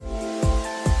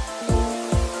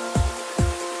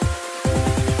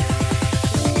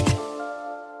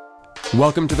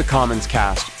Welcome to the Commons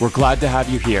Cast. We're glad to have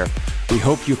you here. We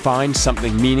hope you find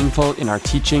something meaningful in our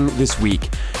teaching this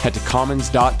week. Head to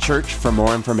commons.church for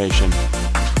more information.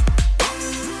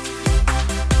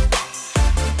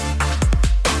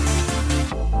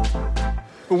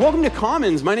 Well, welcome to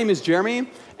Commons. My name is Jeremy,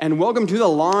 and welcome to the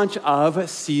launch of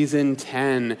Season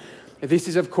 10. This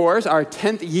is, of course, our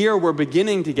 10th year we're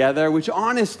beginning together, which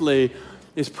honestly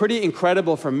is pretty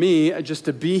incredible for me just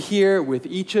to be here with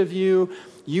each of you.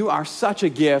 You are such a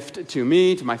gift to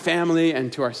me, to my family,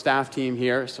 and to our staff team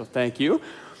here, so thank you.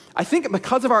 I think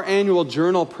because of our annual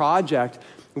journal project,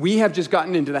 we have just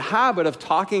gotten into the habit of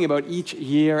talking about each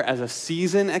year as a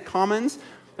season at Commons.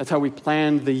 That's how we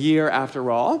planned the year after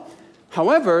all.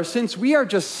 However, since we are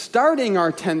just starting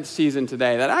our 10th season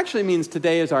today, that actually means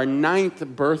today is our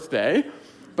 9th birthday,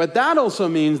 but that also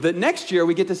means that next year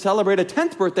we get to celebrate a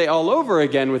 10th birthday all over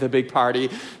again with a big party.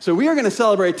 So we are going to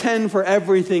celebrate 10 for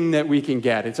everything that we can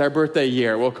get. It's our birthday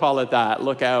year. We'll call it that.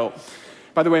 Look out.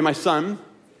 By the way, my son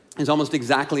is almost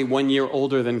exactly 1 year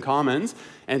older than Commons,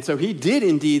 and so he did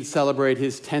indeed celebrate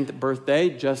his 10th birthday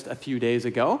just a few days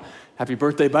ago. Happy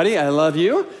birthday, buddy. I love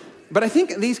you. But I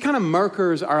think these kind of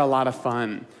markers are a lot of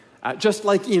fun. Just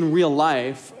like in real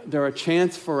life, they're a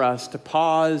chance for us to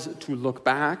pause, to look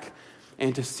back,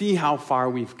 and to see how far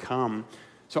we've come.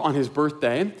 So on his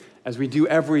birthday, as we do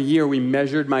every year, we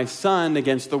measured my son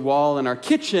against the wall in our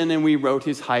kitchen, and we wrote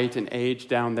his height and age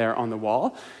down there on the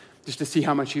wall, just to see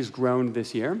how much he's grown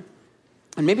this year.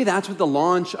 And maybe that's what the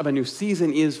launch of a new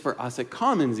season is for us at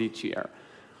Commons each year.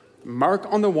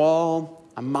 Mark on the wall,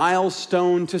 a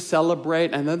milestone to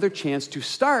celebrate, another chance to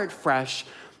start fresh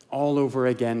all over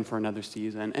again for another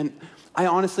season. And I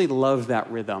honestly love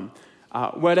that rhythm.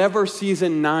 Whatever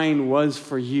season 9 was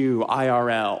for you,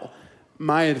 IRL,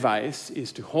 my advice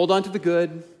is to hold on to the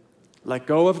good, let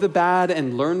go of the bad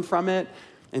and learn from it,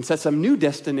 and set some new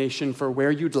destination for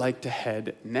where you'd like to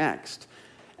head next.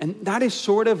 And that is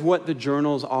sort of what the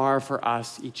journals are for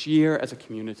us each year as a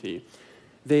community.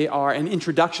 They are an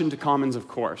introduction to Commons, of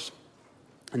course.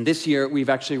 And this year, we've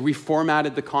actually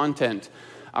reformatted the content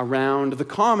around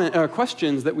the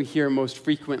questions that we hear most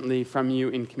frequently from you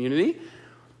in community.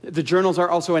 The journals are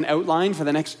also an outline for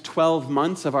the next 12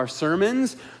 months of our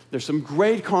sermons. There's some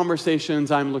great conversations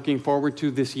I'm looking forward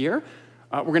to this year.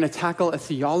 We're going to tackle a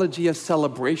theology of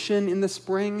celebration in the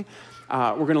spring.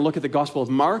 We're going to look at the Gospel of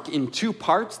Mark in 2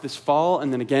 parts this fall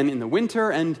and then again in the winter.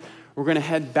 And we're going to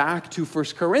head back to 1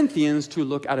 Corinthians to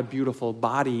look at a beautiful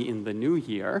body in the new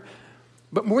year.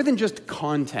 But more than just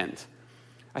content,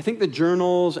 I think the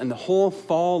journals and the whole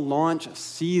fall launch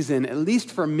season, at least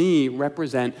for me,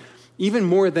 represent even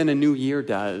more than a new year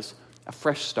does, a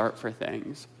fresh start for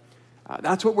things.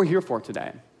 That's what we're here for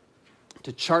today,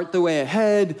 to chart the way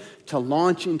ahead, to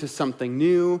launch into something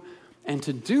new, and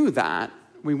to do that,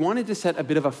 we wanted to set a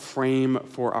bit of a frame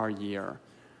for our year.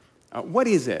 What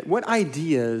is it? What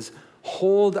ideas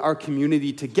hold our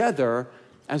community together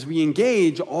as we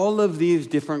engage all of these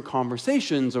different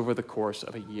conversations over the course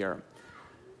of a year?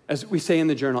 As we say in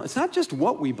the journal, it's not just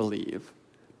what we believe,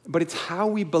 but it's how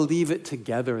we believe it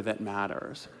together that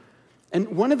matters. And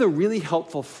one of the really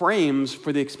helpful frames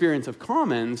for the experience of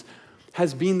Commons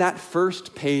has been that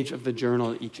first page of the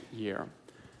journal each year.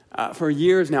 For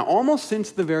years now, almost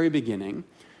since the very beginning,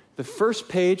 the first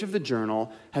page of the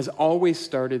journal has always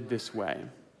started this way.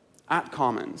 At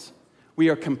Commons, we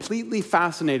are completely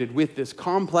fascinated with this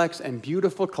complex and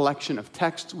beautiful collection of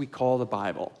texts we call the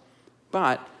Bible.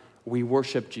 But we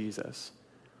worship Jesus.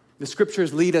 The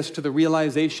scriptures lead us to the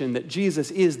realization that Jesus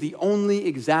is the only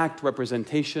exact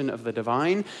representation of the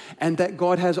divine, and that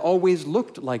God has always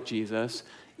looked like Jesus,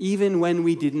 even when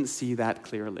we didn't see that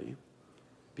clearly.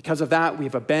 Because of that,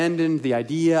 we've abandoned the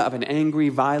idea of an angry,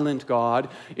 violent God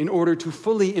in order to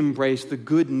fully embrace the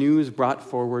good news brought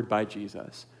forward by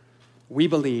Jesus. We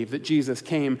believe that Jesus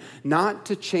came not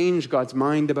to change God's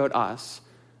mind about us,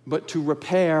 but to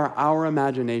repair our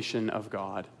imagination of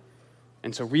God.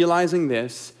 And so realizing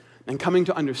this, and coming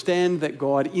to understand that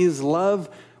God is love,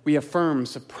 we affirm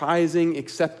surprising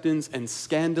acceptance and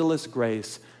scandalous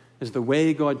grace as the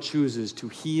way God chooses to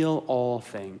heal all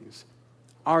things.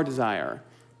 Our desire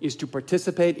is to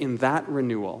participate in that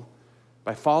renewal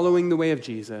by following the way of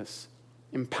Jesus,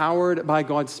 empowered by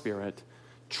God's Spirit,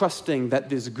 trusting that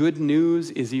this good news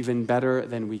is even better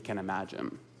than we can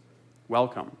imagine.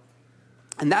 Welcome.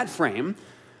 And that frame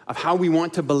of how we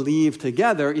want to believe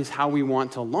together is how we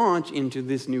want to launch into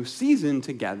this new season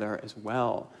together as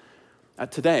well.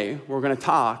 Today, we're going to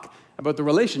talk about the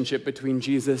relationship between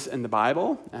Jesus and the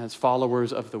Bible as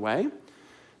followers of the way.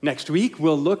 Next week,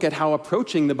 we'll look at how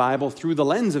approaching the Bible through the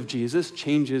lens of Jesus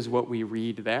changes what we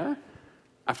read there.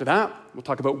 After that, we'll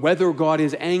talk about whether God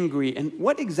is angry and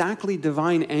what exactly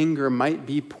divine anger might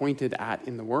be pointed at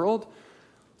in the world.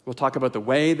 We'll talk about the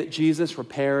way that Jesus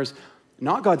repairs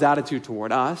not God's attitude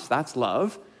toward us, that's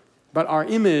love, but our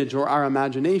image or our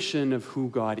imagination of who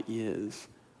God is.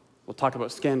 We'll talk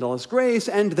about scandalous grace,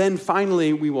 and then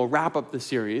finally we will wrap up the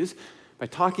series by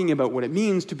talking about what it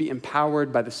means to be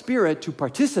empowered by the Spirit to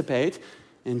participate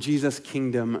in Jesus'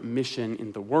 kingdom mission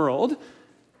in the world.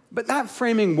 But that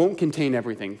framing won't contain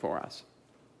everything for us.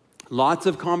 Lots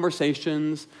of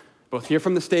conversations, both here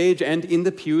from the stage and in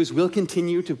the pews, will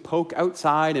continue to poke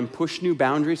outside and push new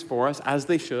boundaries for us, as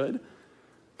they should.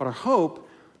 But our hope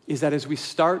is that as we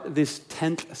start this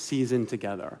 10th season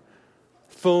together,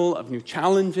 full of new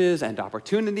challenges and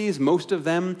opportunities, most of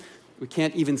them we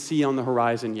can't even see on the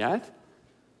horizon yet,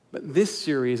 but this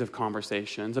series of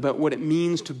conversations about what it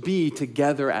means to be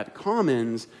together at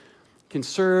Commons can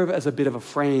serve as a bit of a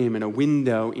frame and a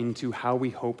window into how we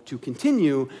hope to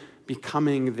continue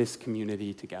becoming this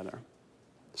community together.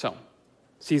 So,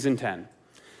 season 10.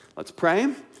 Let's pray,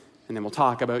 and then we'll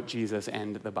talk about Jesus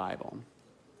and the Bible.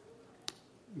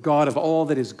 God of all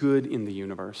that is good in the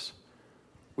universe,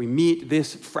 we meet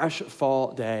this fresh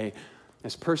fall day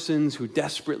as persons who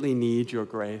desperately need your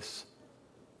grace,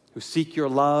 who seek your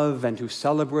love and who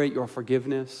celebrate your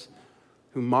forgiveness,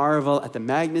 who marvel at the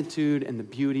magnitude and the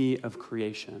beauty of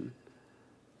creation.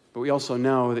 But we also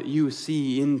know that you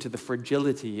see into the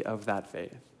fragility of that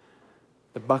faith,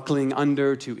 the buckling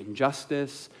under to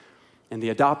injustice, and the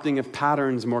adopting of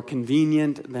patterns more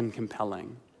convenient than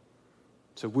compelling.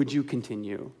 So would you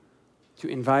continue to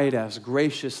invite us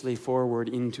graciously forward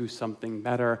into something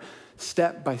better,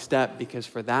 step by step, because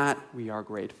for that we are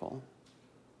grateful.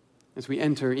 As we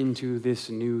enter into this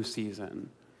new season,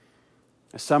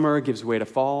 as summer gives way to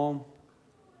fall,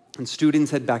 and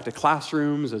students head back to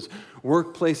classrooms, as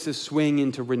workplaces swing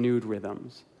into renewed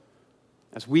rhythms,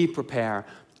 as we prepare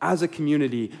as a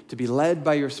community to be led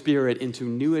by your Spirit into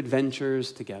new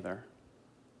adventures together,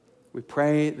 we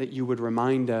pray that you would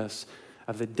remind us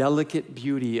of the delicate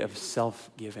beauty of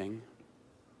self-giving,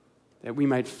 that we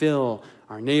might fill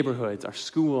our neighborhoods, our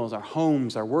schools, our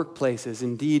homes, our workplaces,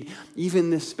 indeed, even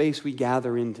this space we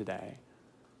gather in today,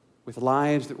 with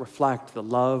lives that reflect the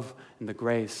love and the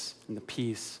grace and the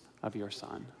peace of your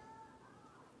Son.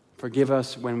 Forgive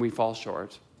us when we fall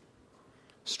short.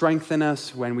 Strengthen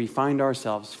us when we find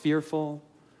ourselves fearful.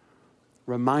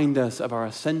 Remind us of our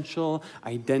essential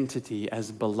identity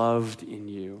as beloved in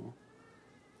you.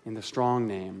 In the strong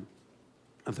name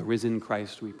of the risen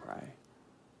Christ we pray.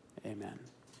 Amen.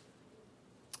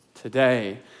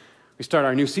 Today, we start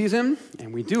our new season,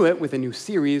 and we do it with a new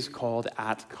series called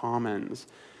At Commons.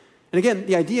 And again,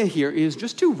 the idea here is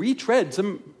just to retread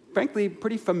some, frankly,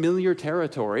 pretty familiar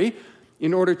territory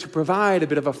in order to provide a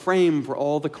bit of a frame for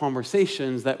all the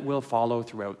conversations that will follow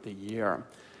throughout the year.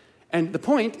 And the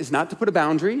point is not to put a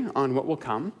boundary on what will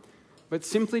come, but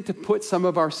simply to put some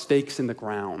of our stakes in the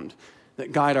ground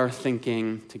that guide our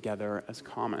thinking together as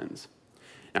Commons.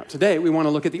 Now, today we want to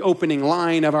look at the opening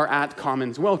line of our At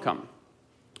Commons welcome.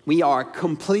 We are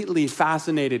completely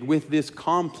fascinated with this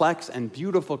complex and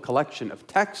beautiful collection of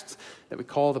texts that we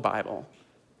call the Bible,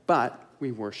 but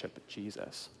we worship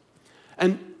Jesus.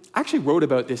 And I actually wrote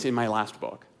about this in my last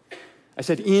book. I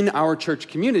said, in our church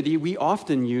community, we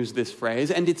often use this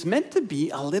phrase, and it's meant to be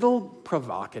a little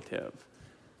provocative.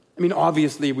 I mean,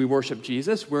 obviously, we worship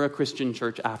Jesus. We're a Christian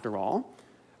church after all.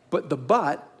 But the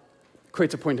but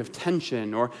creates a point of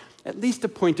tension, or at least a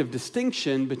point of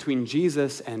distinction between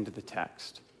Jesus and the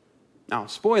text. Now,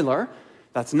 spoiler,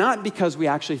 that's not because we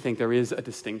actually think there is a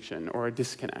distinction or a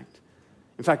disconnect.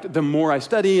 In fact, the more I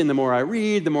study and the more I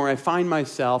read, the more I find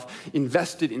myself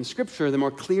invested in Scripture, the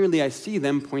more clearly I see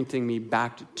them pointing me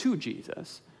back to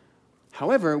Jesus.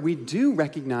 However, we do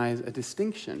recognize a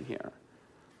distinction here.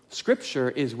 Scripture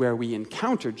is where we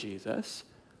encounter Jesus.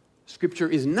 Scripture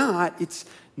is not, it's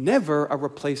never a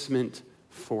replacement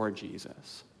for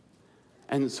Jesus.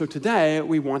 And so today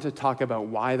we want to talk about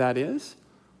why that is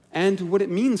and what it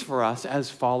means for us as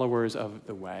followers of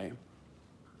the way.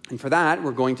 And for that,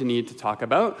 we're going to need to talk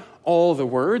about all the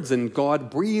words and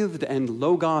God-breathed and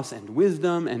logos and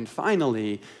wisdom and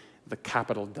finally the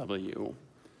capital W.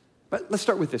 But let's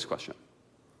start with this question.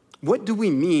 What do we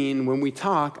mean when we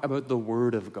talk about the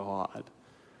Word of God?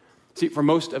 See, for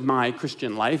most of my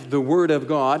Christian life, the Word of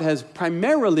God has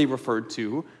primarily referred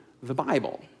to the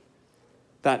Bible,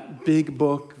 that big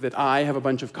book that I have a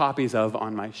bunch of copies of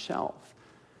on my shelf.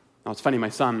 Now, it's funny, my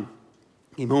son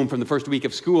came home from the first week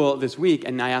of school this week,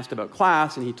 and I asked about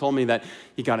class, and he told me that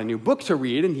he got a new book to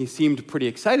read, and he seemed pretty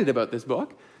excited about this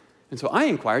book. And so I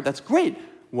inquired, that's great,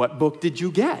 what book did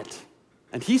you get?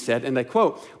 And he said, and I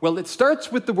quote, "Well, it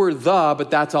starts with the word the, but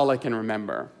that's all I can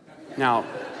remember." Now,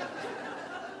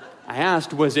 I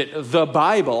asked, was it the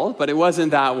Bible? But it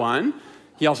wasn't that one.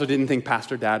 He also didn't think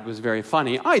Pastor Dad was very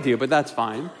funny. I do, but that's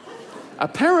fine.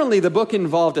 Apparently, the book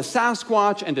involved a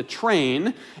Sasquatch and a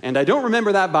train, and I don't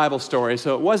remember that Bible story,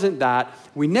 so it wasn't that.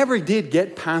 We never did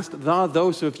get past the,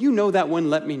 though, so if you know that one,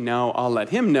 let me know. I'll let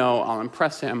him know. I'll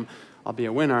impress him. I'll be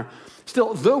a winner.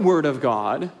 Still, the Word of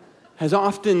God has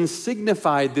often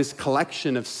signified this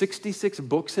collection of 66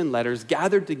 books and letters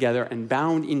gathered together and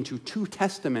bound into 2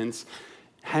 testaments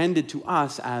handed to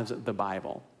us as the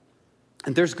Bible.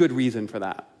 And there's good reason for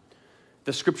that.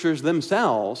 The scriptures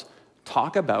themselves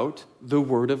talk about the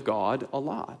Word of God a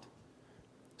lot.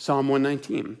 Psalm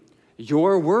 119,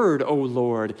 "Your word, O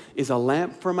Lord, is a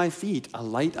lamp for my feet, a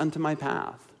light unto my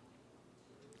path."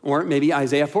 Or maybe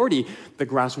Isaiah 40, "The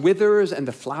grass withers and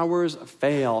the flowers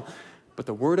fail, but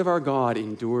the word of our God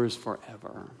endures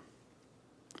forever."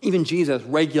 Even Jesus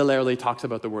regularly talks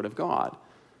about the Word of God.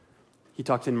 He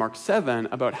talks in Mark 7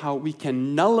 about how we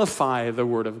can nullify the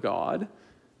Word of God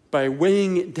by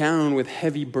weighing it down with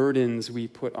heavy burdens we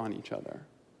put on each other.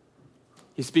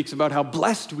 He speaks about how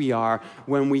blessed we are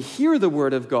when we hear the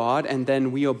Word of God and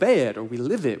then we obey it, or we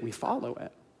live it, we follow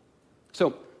it.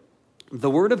 So, the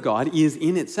Word of God is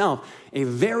in itself a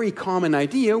very common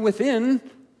idea within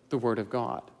the Word of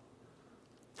God.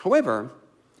 However,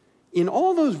 in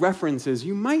all those references,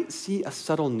 you might see a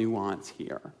subtle nuance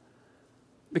here,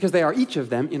 because they are each of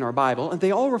them in our Bible, and they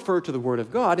all refer to the Word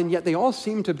of God, and yet they all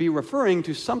seem to be referring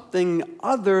to something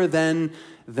other than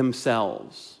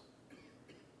themselves.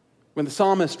 When the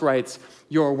psalmist writes,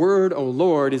 "Your word, O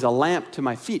Lord, is a lamp to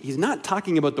my feet," he's not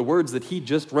talking about the words that he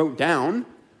just wrote down.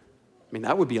 I mean,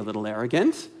 that would be a little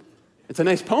arrogant. It's a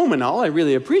nice poem and all, I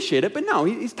really appreciate it, but no,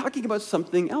 he's talking about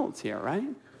something else here,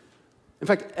 right? In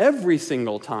fact, every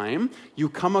single time you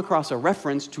come across a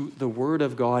reference to the Word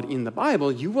of God in the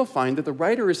Bible, you will find that the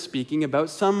writer is speaking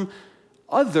about some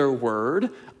other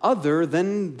word other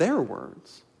than their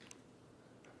words.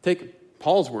 Take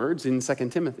Paul's words in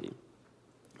 2 Timothy.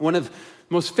 One of the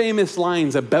most famous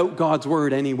lines about God's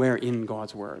Word anywhere in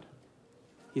God's Word.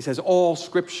 He says, "All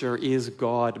Scripture is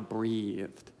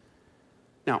God-breathed."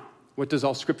 Now, what does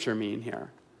all Scripture mean here?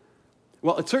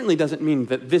 Well, it certainly doesn't mean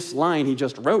that this line he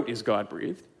just wrote is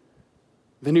God-breathed.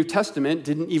 The New Testament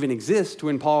didn't even exist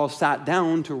when Paul sat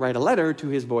down to write a letter to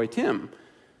his boy Tim.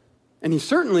 And he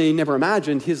certainly never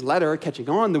imagined his letter catching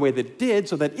on the way that it did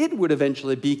so that it would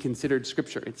eventually be considered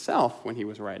Scripture itself when he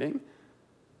was writing.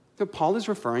 So Paul is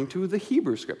referring to the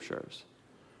Hebrew Scriptures,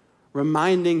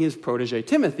 reminding his protege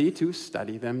Timothy to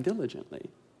study them diligently.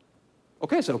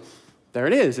 Okay, so there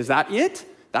it is. Is that it?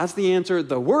 That's the answer.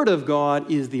 The Word of God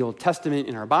is the Old Testament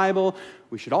in our Bible.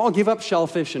 We should all give up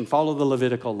shellfish and follow the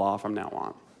Levitical law from now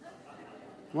on.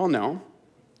 Well, no.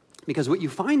 Because what you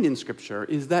find in Scripture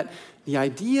is that the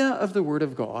idea of the Word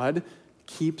of God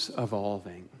keeps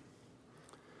evolving.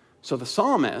 So the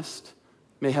psalmist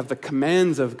may have the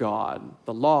commands of God,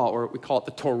 the law, or we call it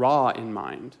the Torah, in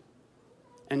mind.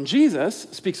 And Jesus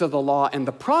speaks of the law and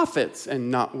the prophets and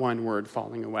not one word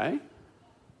falling away.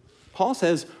 Paul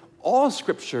says, all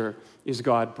Scripture is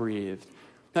God-breathed.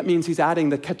 That means he's adding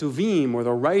the ketuvim, or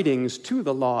the writings, to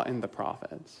the law and the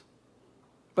prophets.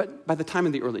 But by the time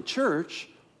of the early church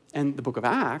and the book of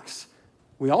Acts,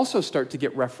 we also start to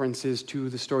get references to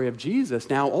the story of Jesus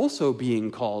now also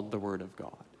being called the Word of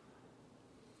God.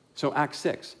 So Acts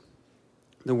 6,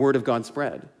 the Word of God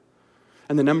spread.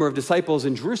 And the number of disciples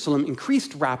in Jerusalem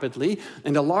increased rapidly,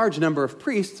 and a large number of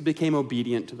priests became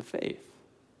obedient to the faith.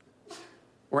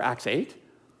 Or Acts 8,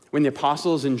 when the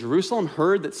apostles in Jerusalem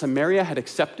heard that Samaria had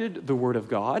accepted the Word of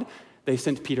God, they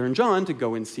sent Peter and John to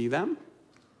go and see them.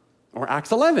 Or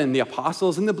Acts 11, the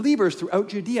apostles and the believers throughout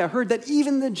Judea heard that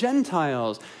even the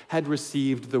Gentiles had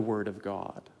received the Word of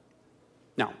God.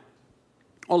 Now,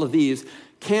 all of these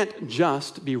can't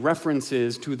just be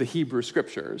references to the Hebrew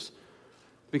Scriptures,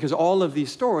 because all of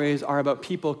these stories are about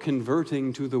people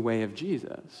converting to the way of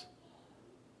Jesus.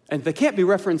 And they can't be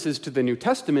references to the New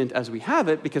Testament as we have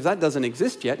it, because that doesn't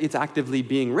exist yet. It's actively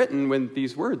being written when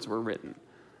these words were written.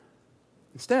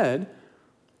 Instead,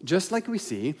 just like we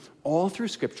see all through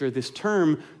Scripture, this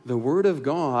term, the Word of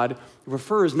God,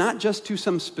 refers not just to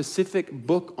some specific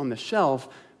book on the shelf,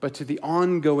 but to the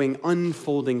ongoing,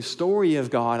 unfolding story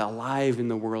of God alive in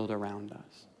the world around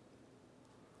us.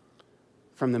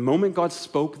 From the moment God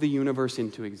spoke the universe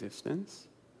into existence,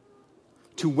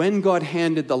 to when God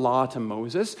handed the law to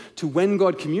Moses, to when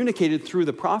God communicated through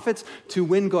the prophets, to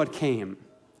when God came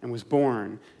and was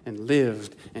born and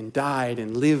lived and died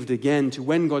and lived again, to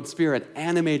when God's Spirit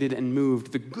animated and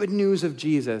moved, the good news of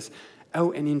Jesus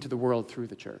out and into the world through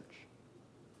the church.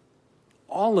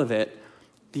 All of it,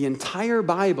 the entire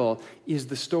Bible, is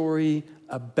the story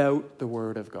about the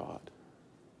Word of God.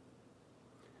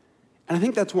 And I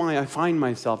think that's why I find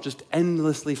myself just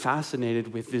endlessly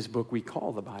fascinated with this book we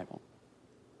call the Bible.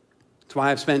 It's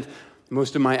why I've spent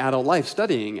most of my adult life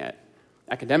studying it,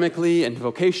 academically and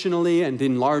vocationally and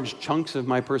in large chunks of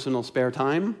my personal spare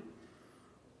time.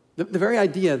 The very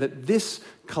idea that this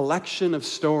collection of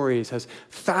stories has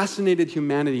fascinated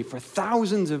humanity for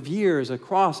thousands of years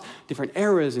across different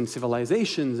eras and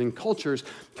civilizations and cultures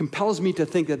compels me to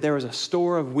think that there is a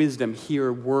store of wisdom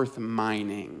here worth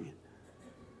mining.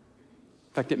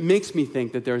 In fact, it makes me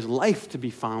think that there's life to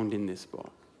be found in this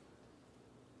book.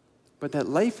 But that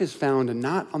life is found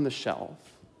not on the shelf,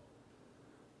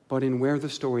 but in where the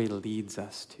story leads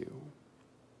us to.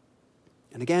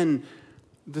 And again,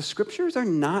 the scriptures are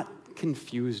not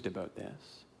confused about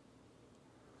this.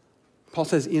 Paul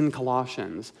says in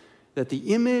Colossians that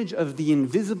the image of the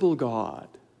invisible God,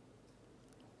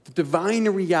 the divine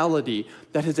reality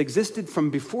that has existed from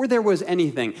before there was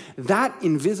anything, that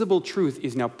invisible truth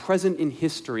is now present in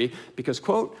history because,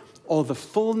 quote, all the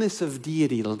fullness of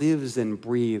deity lives and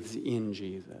breathes in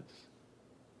Jesus.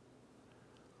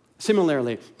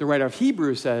 Similarly, the writer of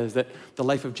Hebrews says that the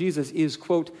life of Jesus is,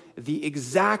 quote, the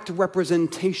exact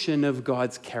representation of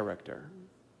God's character.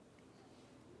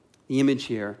 The image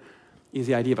here is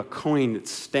the idea of a coin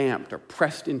that's stamped or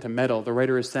pressed into metal. The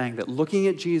writer is saying that looking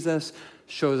at Jesus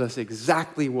shows us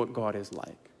exactly what God is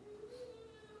like.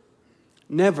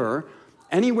 Never,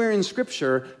 anywhere in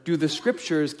Scripture, do the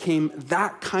Scriptures claim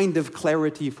that kind of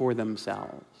clarity for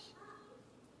themselves.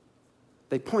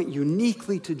 They point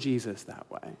uniquely to Jesus that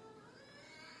way.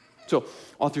 So,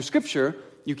 all through Scripture,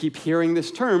 you keep hearing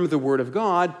this term, the Word of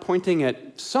God, pointing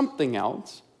at something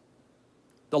else,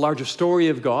 the larger story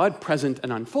of God, present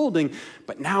and unfolding,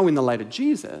 but now in the light of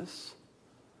Jesus.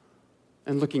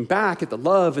 And looking back at the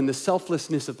love and the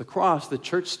selflessness of the cross, the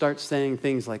church starts saying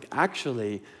things like,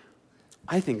 actually,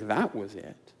 I think that was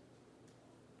it.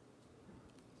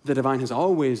 The divine has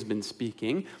always been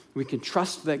speaking. We can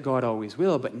trust that God always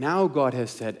will, but now God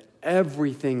has said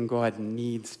everything God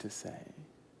needs to say.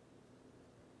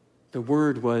 The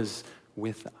Word was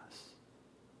with us.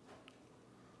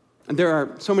 And there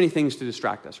are so many things to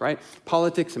distract us, right?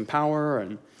 Politics and power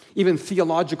and even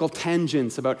theological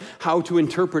tangents about how to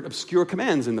interpret obscure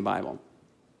commands in the Bible.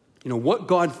 You know, what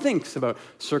God thinks about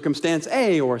circumstance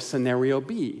A or scenario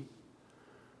B.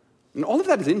 And all of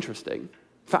that is interesting,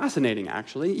 fascinating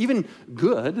actually, even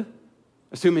good,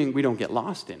 assuming we don't get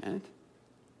lost in it.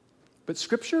 But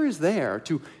Scripture is there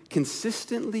to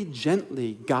consistently,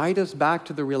 gently guide us back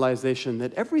to the realization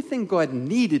that everything God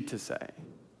needed to say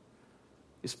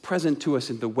is present to us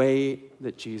in the way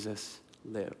that Jesus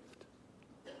lived.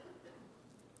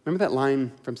 Remember that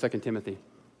line from 2 Timothy?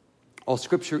 All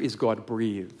Scripture is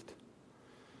God-breathed.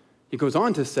 He goes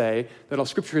on to say that all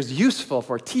Scripture is useful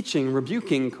for teaching,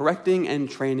 rebuking, correcting, and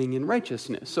training in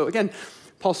righteousness. So again,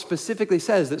 Paul specifically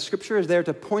says that Scripture is there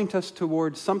to point us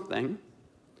towards something,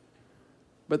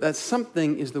 but that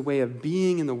something is the way of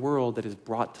being in the world that is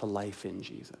brought to life in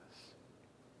Jesus.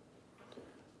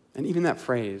 And even that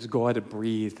phrase,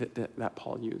 God-breathed, that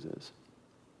Paul uses.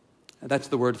 That's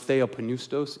the word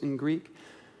theopneustos in Greek,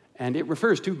 and it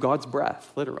refers to God's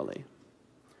breath, literally.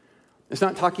 It's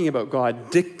not talking about God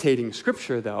dictating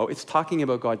Scripture, though. It's talking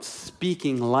about God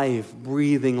speaking life,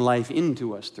 breathing life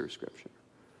into us through Scripture.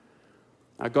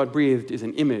 God-breathed is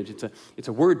an image. It's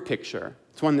a word picture.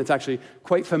 It's one that's actually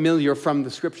quite familiar from the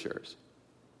Scriptures.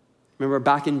 Remember,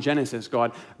 back in Genesis,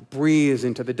 God breathes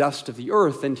into the dust of the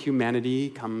earth and humanity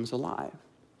comes alive.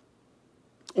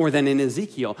 Or then in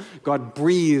Ezekiel, God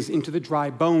breathes into the dry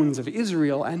bones of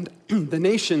Israel and the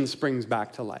nation springs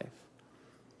back to life.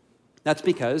 That's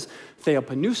because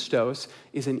theopneustos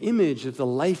is an image of the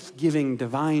life-giving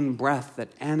divine breath that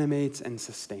animates and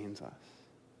sustains us.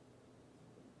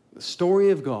 The story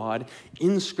of God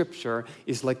in Scripture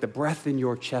is like the breath in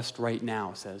your chest right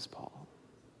now, says Paul.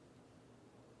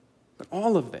 But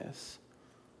all of this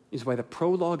is why the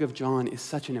prologue of John is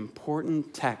such an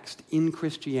important text in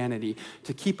Christianity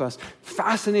to keep us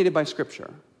fascinated by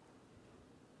Scripture,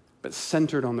 but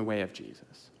centered on the way of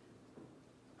Jesus.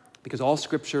 Because all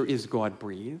Scripture is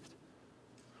God-breathed.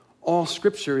 All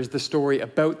Scripture is the story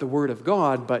about the Word of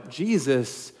God, but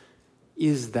Jesus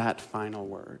is that final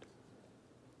word.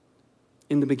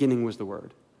 In the beginning was the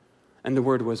Word, and the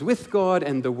Word was with God,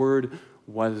 and the Word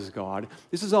was God.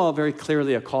 This is all very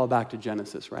clearly a callback to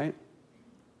Genesis, right?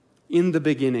 In the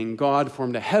beginning, God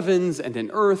formed the heavens and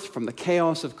an earth from the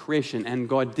chaos of creation, and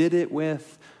God did it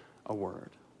with a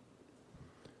word.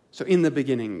 So in the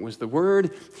beginning was the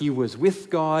Word. He was with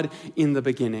God in the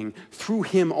beginning. Through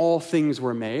him all things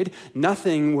were made.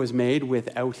 Nothing was made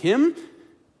without him.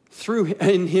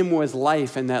 In him was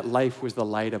life, and that life was the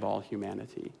light of all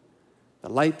humanity. The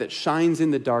light that shines in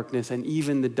the darkness, and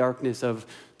even the darkness of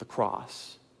the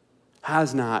cross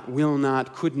has not, will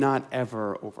not, could not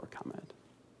ever overcome it.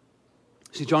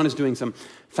 See, John is doing some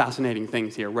fascinating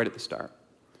things here right at the start.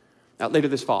 Now, later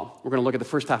this fall, we're going to look at the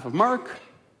first half of Mark.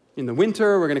 In the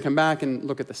winter, we're going to come back and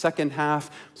look at the second half.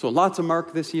 So lots of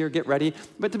Mark this year. Get ready.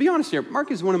 But to be honest here,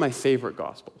 Mark is one of my favorite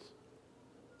Gospels.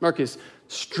 Mark is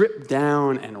stripped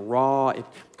down and raw. It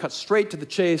cuts straight to the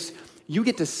chase. You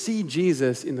get to see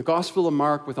Jesus in the Gospel of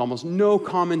Mark with almost no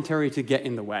commentary to get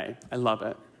in the way. I love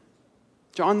it.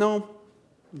 John, though,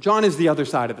 John is the other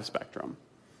side of the spectrum.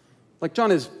 Like, John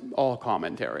is all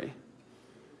commentary.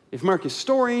 If Mark is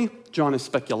story, John is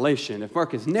speculation. If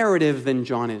Mark is narrative, then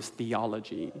John is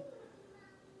theology.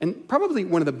 And probably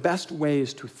one of the best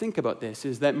ways to think about this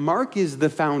is that Mark is the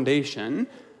foundation,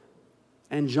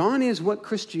 and John is what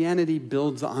Christianity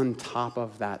builds on top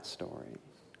of that story.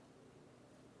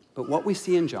 But what we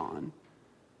see in John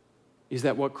is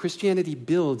that what Christianity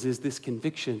builds is this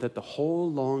conviction that the whole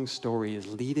long story is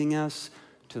leading us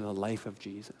to the life of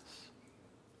Jesus.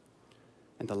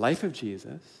 And the life of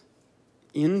Jesus,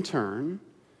 in turn,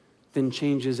 then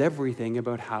changes everything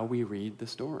about how we read the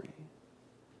story.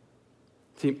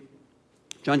 See,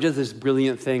 John does this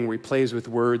brilliant thing where he plays with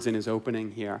words in his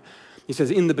opening here. He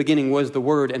says, in the beginning was the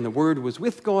Word, and the Word was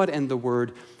with God, and the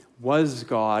Word was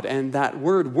God. And that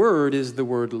word is the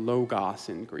word logos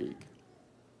in Greek.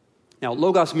 Now,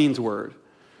 logos means word,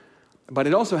 but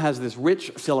it also has this rich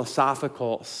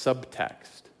philosophical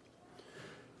subtext.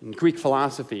 In Greek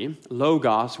philosophy,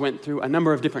 logos went through a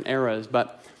number of different eras,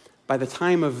 but by the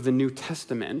time of the New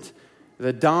Testament,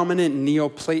 the dominant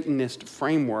Neoplatonist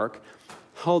framework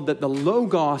held that the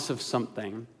logos of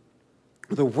something,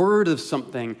 the word of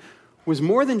something, was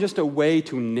more than just a way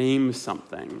to name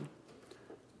something.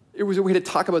 It was a way to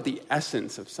talk about the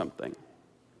essence of something,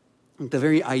 the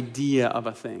very idea of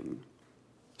a thing.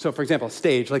 So, for example, a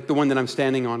stage, like the one that I'm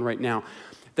standing on right now,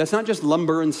 that's not just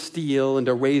lumber and steel and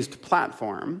a raised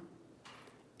platform.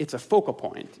 It's a focal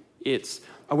point. It's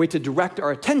a way to direct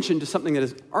our attention to something that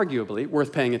is arguably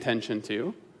worth paying attention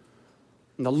to.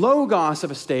 And the logos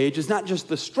of a stage is not just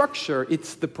the structure,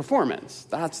 it's the performance.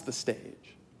 That's the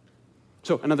stage.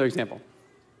 So, another example.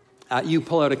 You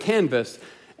pull out a canvas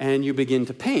and you begin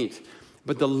to paint.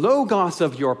 But the logos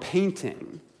of your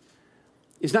painting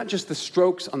is not just the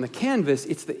strokes on the canvas,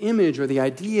 it's the image or the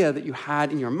idea that you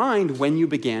had in your mind when you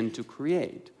began to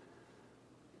create.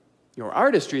 Your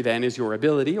artistry, then, is your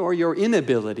ability or your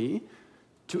inability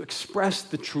to express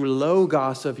the true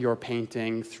logos of your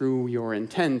painting through your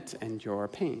intent and your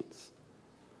paints.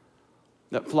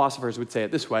 The philosophers would say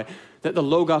it this way, that the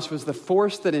logos was the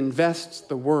force that invests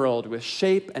the world with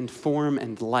shape and form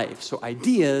and life. So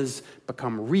ideas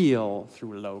become real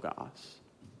through logos.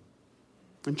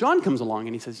 And John comes along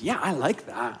and he says, yeah, I like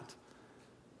that.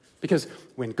 Because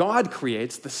when God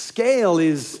creates, the scale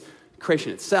is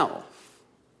creation itself.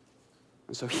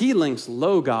 And so he links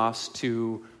logos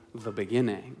to the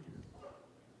beginning.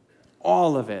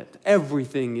 All of it,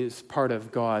 everything is part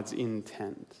of God's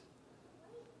intent.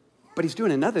 But he's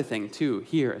doing another thing too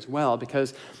here as well,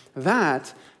 because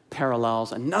that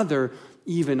parallels another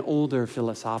even older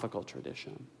philosophical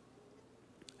tradition.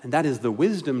 And that is the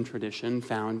wisdom tradition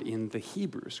found in the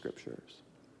Hebrew Scriptures.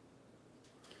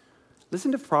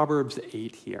 Listen to Proverbs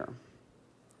 8 here.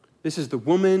 This is the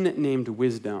woman named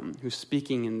Wisdom who's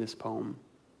speaking in this poem.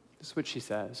 This is what she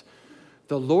says.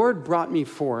 The Lord brought me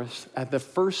forth at the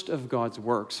first of God's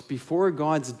works, before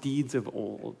God's deeds of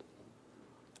old.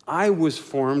 I was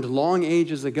formed long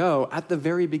ages ago, at the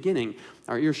very beginning.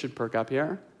 Our ears should perk up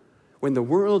here. When the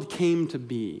world came to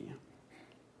be.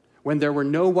 When there were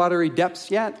no watery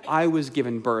depths yet, I was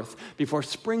given birth, before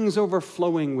springs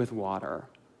overflowing with water.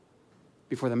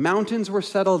 Before the mountains were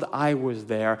settled, I was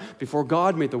there. Before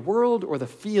God made the world or the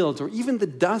fields or even the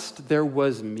dust, there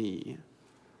was me.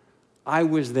 I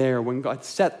was there when God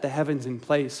set the heavens in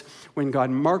place, when God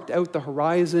marked out the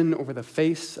horizon over the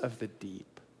face of the deep.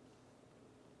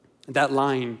 That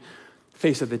line,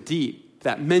 face of the deep,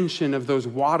 that mention of those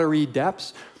watery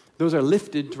depths, those are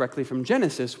lifted directly from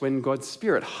Genesis when God's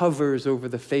Spirit hovers over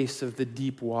the face of the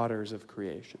deep waters of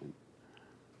creation.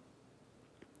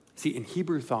 See, in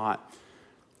Hebrew thought,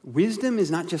 wisdom is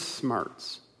not just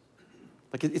smarts.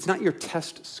 Like, it's not your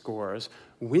test scores.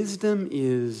 Wisdom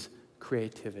is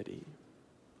creativity.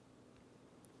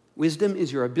 Wisdom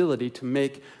is your ability to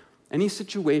make any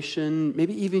situation,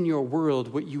 maybe even your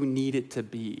world, what you need it to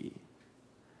be.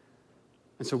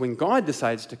 And so when God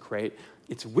decides to create,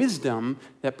 it's wisdom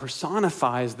that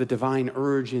personifies the divine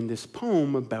urge in this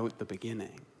poem about the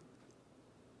beginning.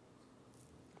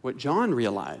 What John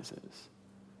realizes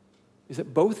is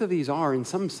that both of these are, in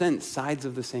some sense, sides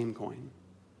of the same coin.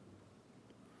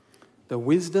 The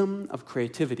wisdom of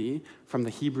creativity from the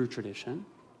Hebrew tradition,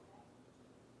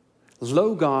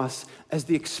 logos as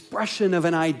the expression of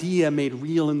an idea made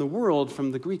real in the world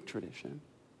from the Greek tradition.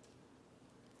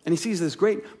 And he sees this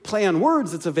great play on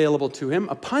words that's available to him,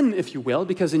 a pun, if you will,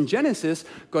 because in Genesis,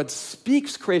 God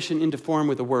speaks creation into form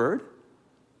with a word.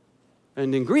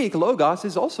 And in Greek, logos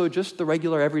is also just the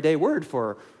regular everyday word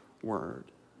for word.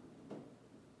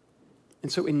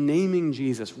 And so in naming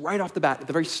Jesus, right off the bat, at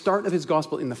the very start of his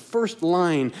gospel, in the first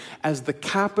line, as the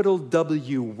capital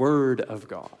W Word of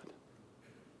God,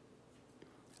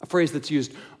 a phrase that's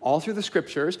used all through the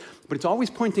scriptures, but it's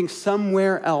always pointing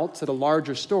somewhere else at a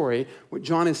larger story. What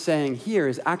John is saying here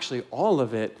is actually all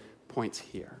of it points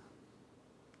here.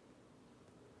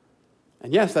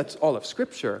 And yes, that's all of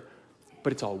Scripture,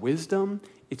 but it's all wisdom,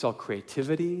 it's all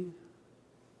creativity,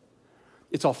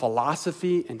 it's all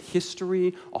philosophy and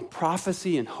history, all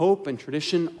prophecy and hope and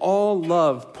tradition. All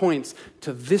love points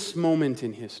to this moment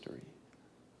in history,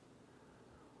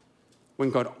 when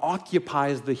God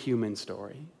occupies the human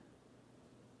story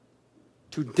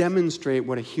to demonstrate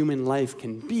what a human life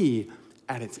can be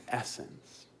at its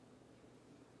essence,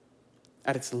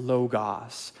 at its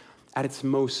logos, at its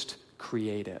most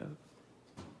creative.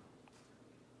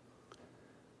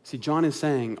 See, John is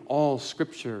saying all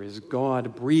Scripture is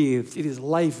God-breathed. It is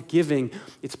life-giving.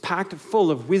 It's packed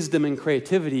full of wisdom and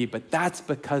creativity, but that's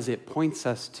because it points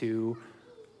us to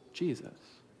Jesus.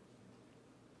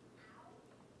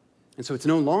 And so it's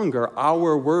no longer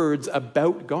our words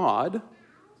about God,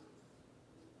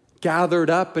 gathered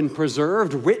up and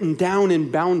preserved, written down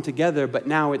and bound together, but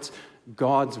now it's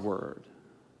God's word,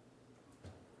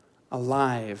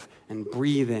 alive and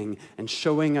breathing and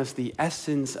showing us the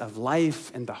essence of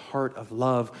life and the heart of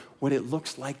love, what it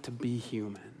looks like to be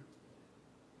human.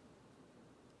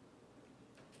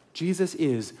 Jesus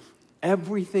is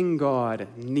everything God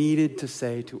needed to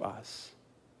say to us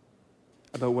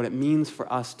about what it means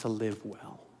for us to live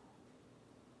well.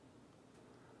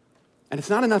 And it's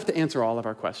not enough to answer all of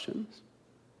our questions.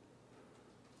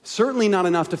 Certainly not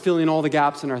enough to fill in all the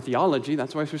gaps in our theology.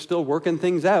 That's why we're still working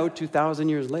things out 2,000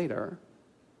 years later.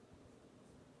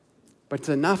 But it's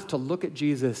enough to look at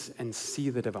Jesus and see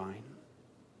the divine.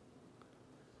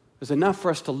 There's enough for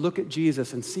us to look at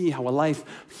Jesus and see how a life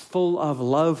full of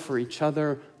love for each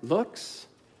other looks.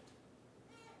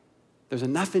 There's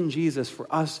enough in Jesus for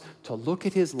us to look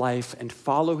at his life and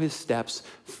follow his steps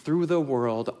through the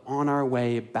world on our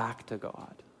way back to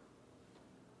God.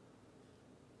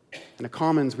 And at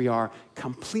Commons, we are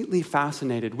completely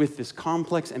fascinated with this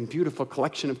complex and beautiful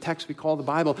collection of texts we call the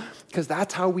Bible, because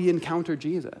that's how we encounter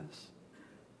Jesus.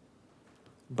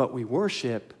 But we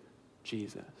worship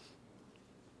Jesus,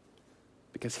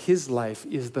 because his life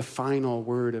is the final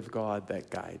word of God that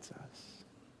guides us.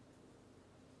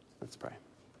 Let's pray.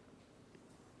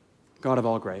 God of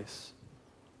all grace,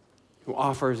 who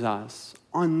offers us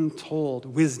untold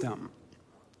wisdom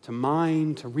to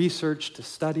mine, to research, to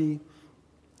study,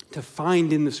 to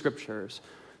find in the Scriptures,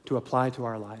 to apply to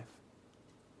our life.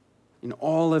 In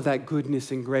all of that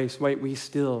goodness and grace, we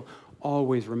still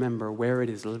always remember where it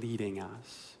is leading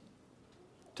us,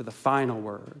 to the final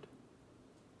word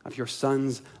of your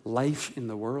Son's life in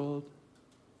the world,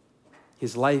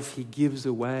 his life he gives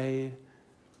away,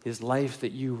 his life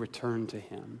that you return to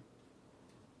him.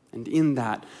 And in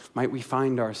that, might we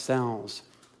find ourselves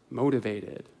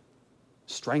motivated,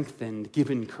 strengthened,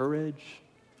 given courage,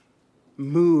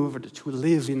 moved to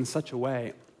live in such a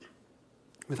way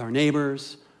with our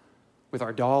neighbors, with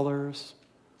our dollars,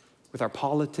 with our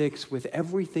politics, with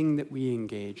everything that we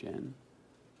engage in,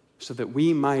 so that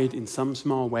we might, in some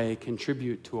small way,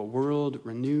 contribute to a world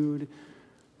renewed,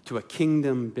 to a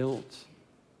kingdom built,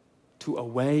 to a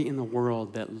way in the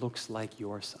world that looks like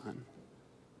your Son.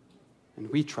 And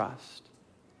we trust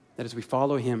that as we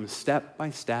follow him step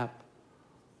by step,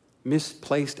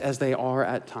 misplaced as they are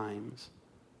at times,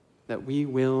 that we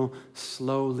will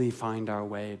slowly find our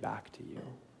way back to you.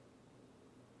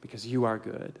 Because you are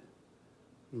good,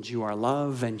 and you are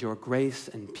love, and your grace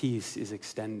and peace is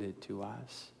extended to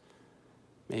us.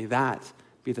 May that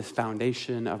be the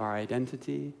foundation of our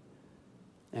identity,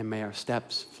 and may our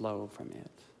steps flow from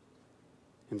it.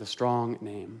 In the strong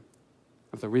name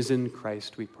of the risen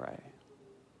Christ we pray.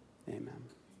 Amen.